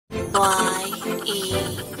YE.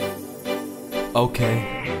 Okay.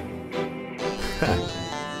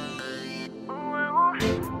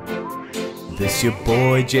 This your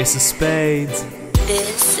boy Jace of Spades.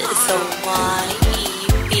 This is a YE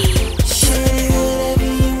Beatz. Say whatever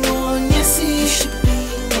you want, you see you should be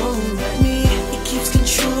alone with me. It keeps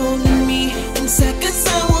controlling me, inside 'cause I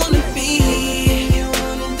wanna be. You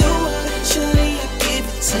wanna do what? Shawty, I give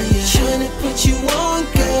it to you. Tryna put you on,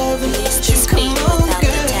 girl, and let you come on,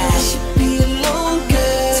 girl. We should be alone,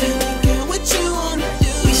 girl. Tell me, girl, what you wanna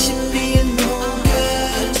do. We should be alone, girl.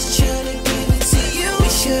 I'm just tryna give it to you. We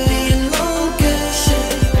should be alone, girl.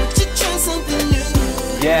 Shawty, won't you try something new?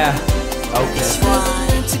 Yeah, okay.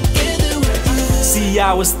 See,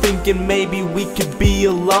 I was thinking maybe we could be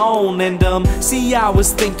alone, and see, I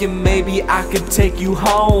was thinking maybe I could take you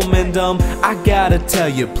home, and I gotta tell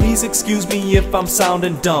you, please excuse me if I'm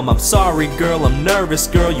sounding dumb. I'm sorry, girl, I'm nervous,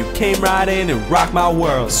 girl. You came right in and rocked my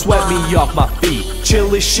world, swept me off my feet,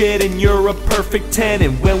 chill as shit, and you're a perfect 10.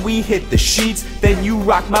 And when we hit the sheets, then you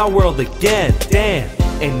rock my world again. Damn.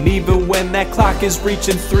 And even when that clock is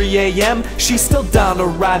reaching 3 AM, she's still down to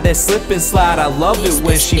ride that slip and slide. I love it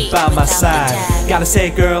when she by my side. Gotta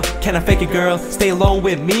say, girl, can I fake it, girl? Stay alone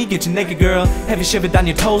with me, get you naked, girl. Have you shivered down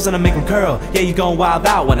your toes and I make them curl. Yeah, you going wild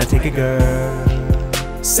out when I take a girl.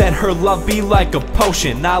 Said her love be like a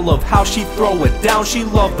potion. I love how she throw it down. She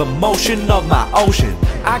love the motion of my ocean.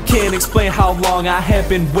 I can't explain how long I have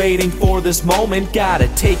been waiting for this moment. Gotta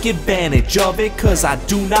take advantage of it, 'cause I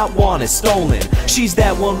do not want it stolen. She's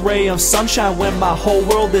that one ray of sunshine when my whole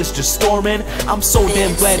world is just storming. I'm so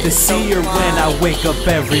damn glad to see her when I wake up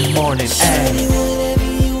every morning. Ay.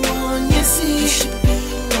 Whatever you want, you see you should be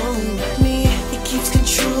alone with me. It keeps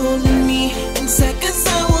controlling me, inside 'cause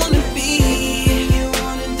I wanna be. You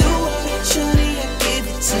wanna do what? Shawty, I give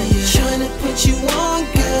it to you. Tryna put you on,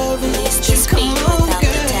 girl, and let you come on,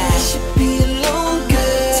 girl. We should be alone,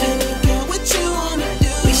 girl. Tell me, girl, what you wanna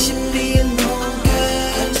do. We should be alone,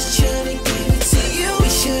 girl. I'm just tryna give it to you. We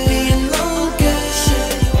should be alone, girl.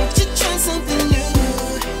 Shawty, won't you try something new?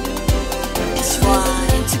 It's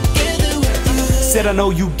fine together with you. Said I know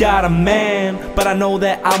you got a man, but I know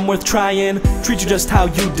that I'm worth trying. Treat you just how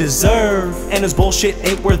you deserve, and this bullshit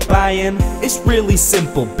ain't worth buying. It's really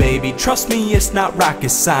simple, baby, trust me, it's not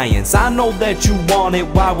rocket science. I know that you want it,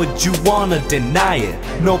 why would you wanna deny it?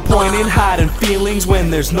 No point in hiding feelings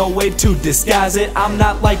when there's no way to disguise it. I'm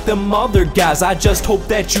not like them other guys, I just hope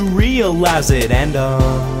that you realize it. And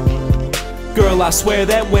girl, I swear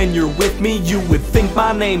that when you're with me, you would think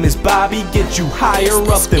my name is Bobby. Get you higher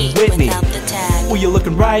up than Whitney. Well, you're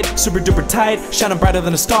looking right, super duper tight, shining brighter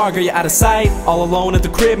than a star, girl, you're out of sight. All alone at the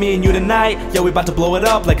crib, me and you tonight. Yeah, we about to blow it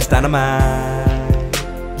up like it's dynamite.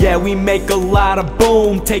 Yeah, we make a lot of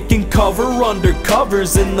boom, taking cover under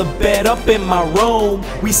covers in the bed up in my room.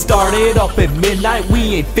 We started up at midnight,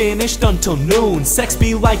 we ain't finished until noon. Sex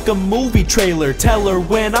be like a movie trailer, tell her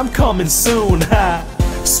when I'm coming soon. Ha.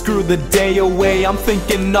 Screw the day away, I'm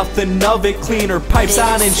thinking nothing of it. Clean her pipes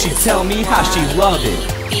on and she tell me how she love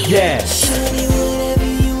it. Yeah. Shawty, whatever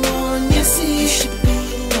you want, you see you should be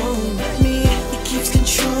alone with me. It keeps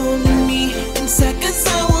controlling me, inside 'cause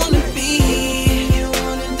I wanna be. You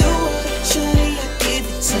wanna do what? Shawty, I give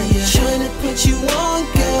it to you. Tryna put you on,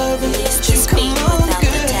 girl, and let you come on,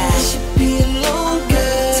 girl. We should be alone,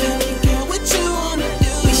 girl. Tell me, girl, what you wanna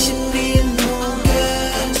do. We should be alone,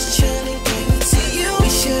 girl. I'm just tryna give it to you. We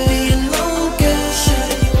should be alone, girl.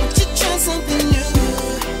 Shawty, won't you try something new?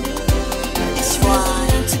 It's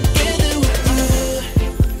fine together with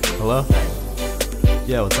you. Hello?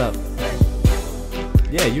 Yeah, what's up?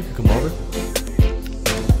 Yeah, you can come over.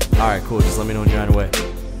 Alright, cool, just let me know when you're on your way.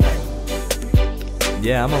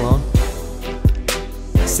 Yeah, I'm alone.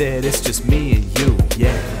 Said it's just me and you,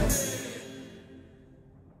 yeah.